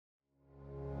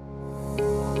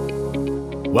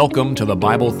Welcome to the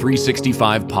Bible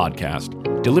 365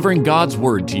 podcast, delivering God's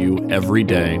Word to you every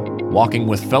day, walking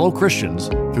with fellow Christians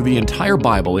through the entire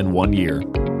Bible in 1 year.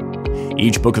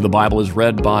 Each book of the Bible is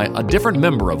read by a different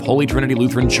member of Holy Trinity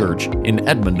Lutheran Church in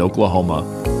Edmond, Oklahoma,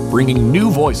 bringing new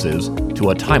voices to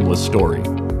a timeless story.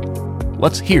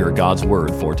 Let's hear God's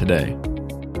Word for today.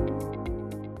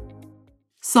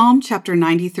 Psalm chapter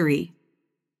 93.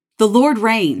 The Lord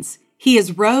reigns. He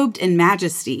is robed in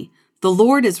majesty. The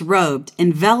Lord is robed,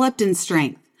 enveloped in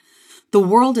strength. The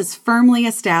world is firmly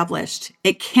established.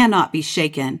 It cannot be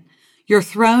shaken. Your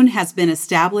throne has been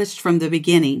established from the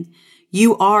beginning.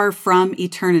 You are from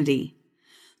eternity.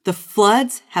 The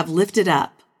floods have lifted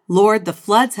up. Lord, the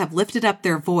floods have lifted up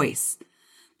their voice.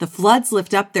 The floods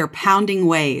lift up their pounding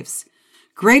waves.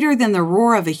 Greater than the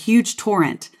roar of a huge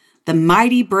torrent, the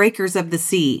mighty breakers of the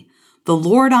sea. The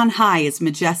Lord on high is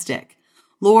majestic.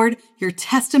 Lord, your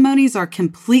testimonies are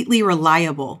completely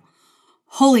reliable.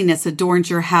 Holiness adorns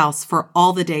your house for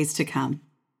all the days to come.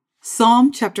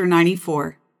 Psalm chapter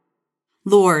 94.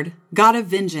 Lord, God of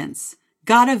vengeance,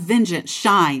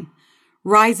 shine.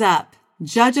 Rise up,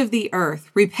 judge of the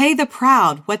earth, repay the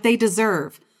proud what they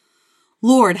deserve.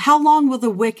 Lord, how long will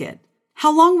the wicked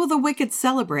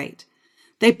celebrate?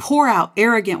 They pour out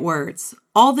arrogant words.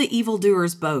 All the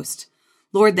evildoers boast.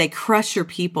 Lord, they crush your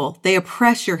people. They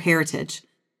oppress your heritage.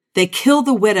 They kill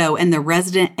the widow and the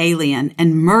resident alien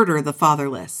and murder the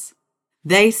fatherless.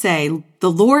 They say,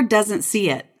 the Lord doesn't see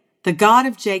it. The God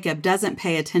of Jacob doesn't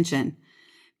pay attention.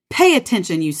 Pay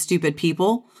attention, you stupid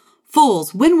people.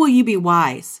 Fools, when will you be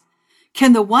wise?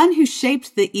 Can the one who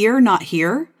shaped the ear not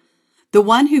hear? The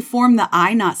one who formed the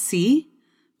eye not see?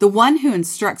 The one who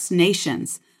instructs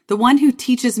nations, the one who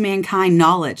teaches mankind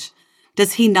knowledge,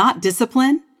 does he not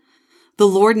discipline? The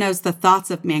Lord knows the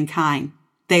thoughts of mankind.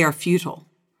 They are futile.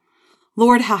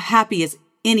 Lord, how happy is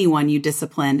anyone you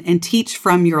discipline and teach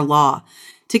from your law,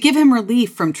 to give him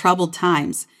relief from troubled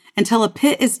times, until a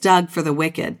pit is dug for the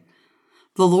wicked.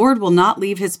 The Lord will not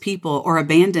leave his people or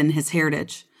abandon his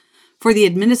heritage, for the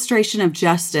administration of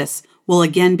justice will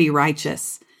again be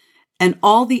righteous, and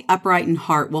all the upright in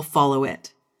heart will follow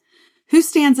it. Who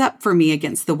stands up for me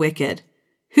against the wicked?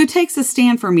 Who takes a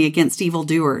stand for me against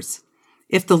evildoers?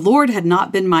 If the Lord had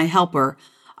not been my helper,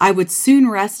 I would soon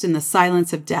rest in the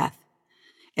silence of death.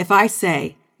 If I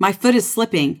say, my foot is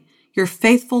slipping, your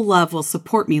faithful love will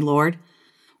support me, Lord.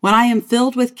 When I am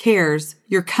filled with cares,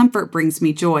 your comfort brings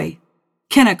me joy.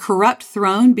 Can a corrupt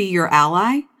throne be your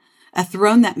ally? A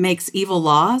throne that makes evil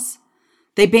laws?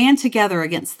 They band together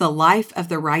against the life of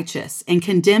the righteous and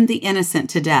condemn the innocent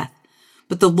to death.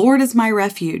 But the Lord is my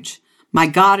refuge. My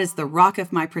God is the rock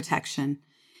of my protection.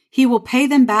 He will pay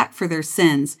them back for their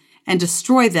sins and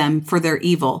destroy them for their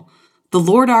evil. The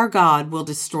Lord our God will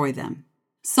destroy them.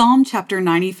 Psalm chapter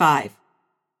 95.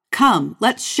 Come,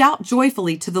 let's shout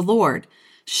joyfully to the Lord.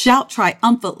 Shout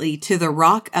triumphantly to the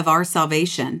rock of our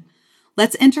salvation.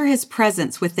 Let's enter his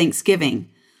presence with thanksgiving.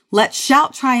 Let's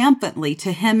shout triumphantly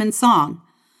to him in song.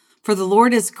 For the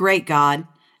Lord is great God,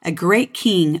 a great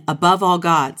King above all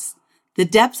gods. The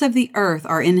depths of the earth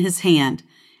are in his hand,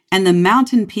 and the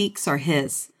mountain peaks are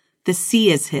his. The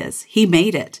sea is his. He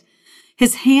made it.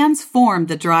 His hands formed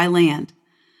the dry land.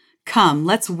 Come,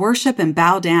 let's worship and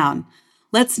bow down.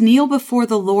 Let's kneel before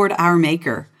the Lord our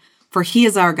Maker, for he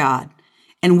is our God,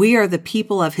 and we are the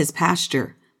people of his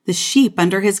pasture, the sheep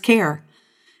under his care.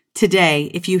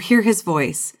 Today, if you hear his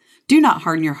voice, do not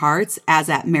harden your hearts as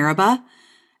at Meribah,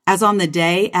 as on the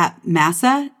day at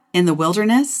Massah in the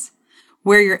wilderness,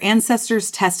 where your ancestors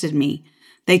tested me.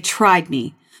 They tried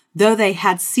me, though they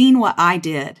had seen what I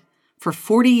did. For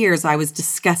 40 years I was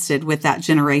disgusted with that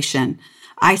generation.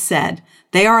 I said,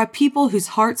 they are a people whose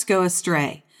hearts go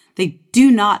astray. They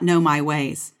do not know my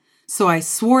ways. So I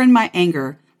swore in my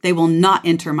anger, they will not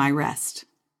enter my rest.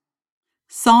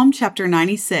 Psalm chapter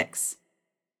 96.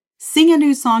 Sing a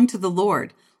new song to the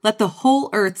Lord. Let the whole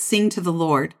earth sing to the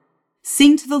Lord.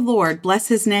 Sing to the Lord, bless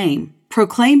his name.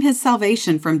 Proclaim his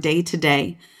salvation from day to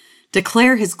day.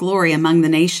 Declare his glory among the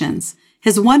nations,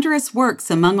 his wondrous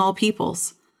works among all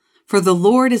peoples. For the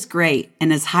Lord is great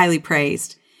and is highly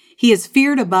praised. He is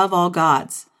feared above all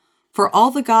gods. For all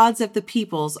the gods of the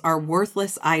peoples are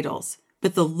worthless idols,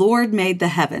 but the Lord made the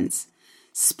heavens.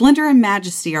 Splendor and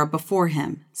majesty are before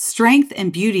him. Strength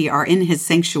and beauty are in his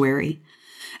sanctuary.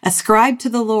 Ascribe to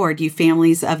the Lord, you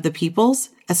families of the peoples.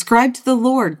 Ascribe to the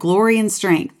Lord glory and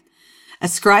strength.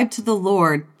 Ascribe to the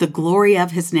Lord the glory of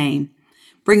his name.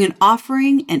 Bring an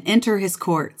offering and enter his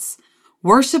courts.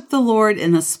 Worship the Lord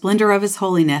in the splendor of his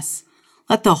holiness.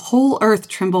 Let the whole earth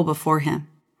tremble before him.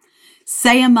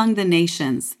 Say among the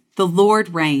nations, the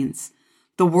Lord reigns.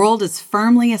 The world is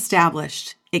firmly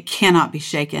established. It cannot be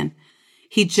shaken.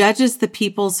 He judges the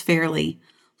peoples fairly.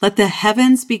 Let the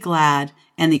heavens be glad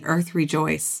and the earth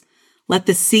rejoice. Let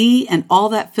the sea and all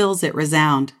that fills it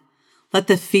resound. Let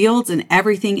the fields and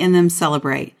everything in them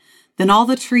celebrate. Then all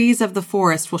the trees of the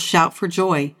forest will shout for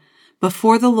joy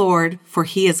before the Lord, for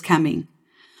he is coming.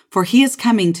 For he is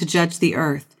coming to judge the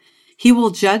earth. He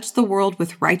will judge the world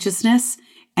with righteousness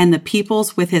and the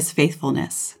peoples with his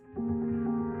faithfulness.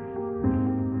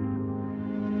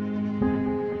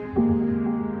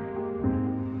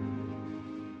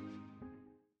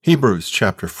 Hebrews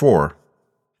chapter 4.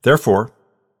 Therefore,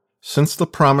 since the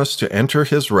promise to enter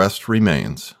his rest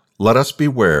remains, let us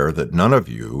beware that none of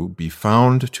you be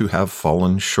found to have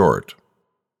fallen short.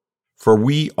 For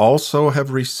we also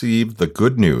have received the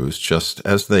good news just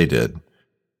as they did.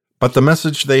 But the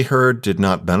message they heard did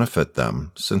not benefit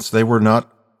them, since they were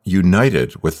not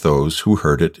united with those who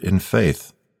heard it in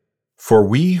faith. For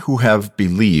we who have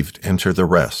believed enter the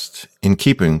rest, in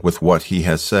keeping with what he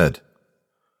has said.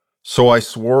 So I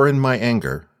swore in my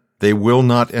anger, they will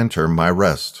not enter my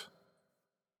rest,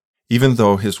 even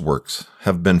though his works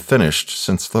have been finished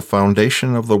since the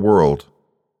foundation of the world.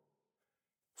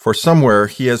 For somewhere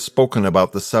he has spoken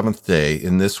about the seventh day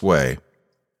in this way,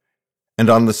 and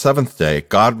on the seventh day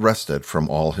God rested from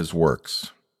all his works.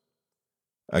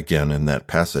 Again, in that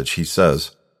passage he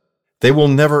says, they will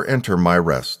never enter my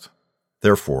rest.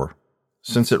 Therefore,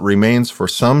 since it remains for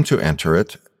some to enter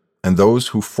it, and those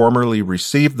who formerly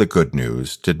received the good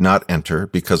news did not enter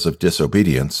because of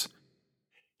disobedience,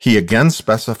 he again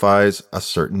specifies a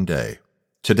certain day,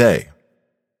 today.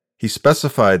 He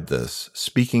specified this,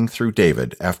 speaking through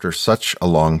David after such a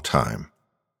long time.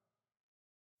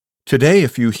 Today,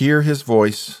 if you hear his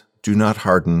voice, do not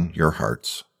harden your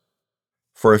hearts.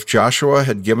 For if Joshua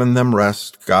had given them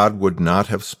rest, God would not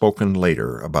have spoken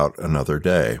later about another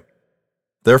day.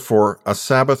 Therefore, a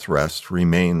Sabbath rest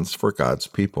remains for God's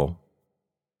people.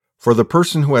 For the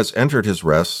person who has entered his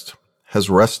rest has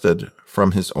rested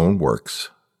from his own works,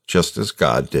 just as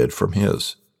God did from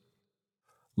his.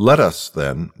 Let us,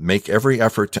 then, make every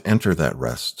effort to enter that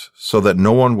rest, so that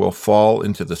no one will fall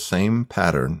into the same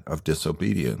pattern of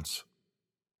disobedience.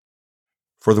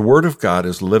 For the word of God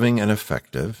is living and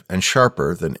effective, and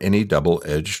sharper than any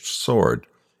double-edged sword,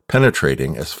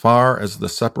 penetrating as far as the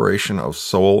separation of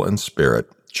soul and spirit,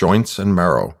 joints and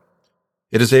marrow.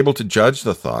 It is able to judge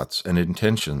the thoughts and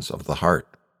intentions of the heart.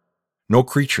 No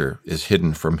creature is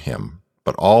hidden from him,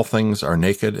 but all things are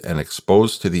naked and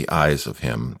exposed to the eyes of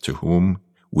him to whom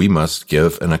we must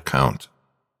give an account.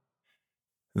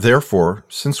 Therefore,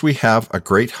 since we have a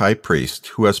great high priest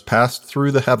who has passed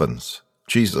through the heavens,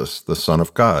 Jesus, the Son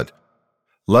of God,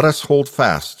 let us hold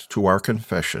fast to our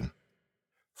confession.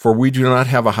 For we do not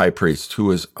have a high priest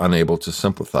who is unable to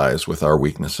sympathize with our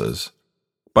weaknesses,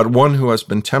 but one who has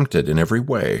been tempted in every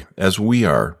way, as we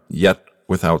are, yet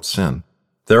without sin.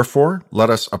 Therefore, let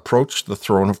us approach the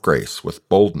throne of grace with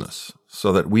boldness,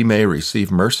 so that we may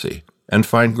receive mercy and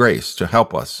find grace to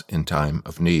help us in time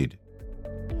of need.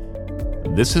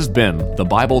 This has been the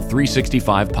Bible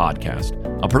 365 podcast,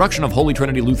 a production of Holy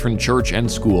Trinity Lutheran Church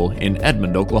and School in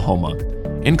Edmond, Oklahoma,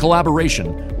 in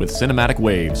collaboration with Cinematic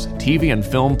Waves TV and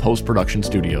Film Post-Production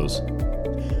Studios.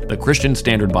 The Christian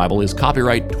Standard Bible is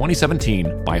copyright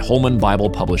 2017 by Holman Bible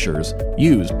Publishers,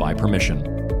 used by permission.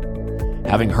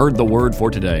 Having heard the word for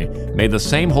today, may the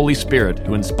same Holy Spirit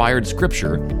who inspired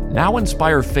Scripture now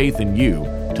inspire faith in you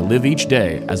to live each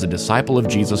day as a disciple of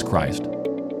Jesus Christ.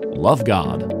 Love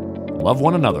God, love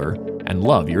one another, and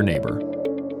love your neighbor.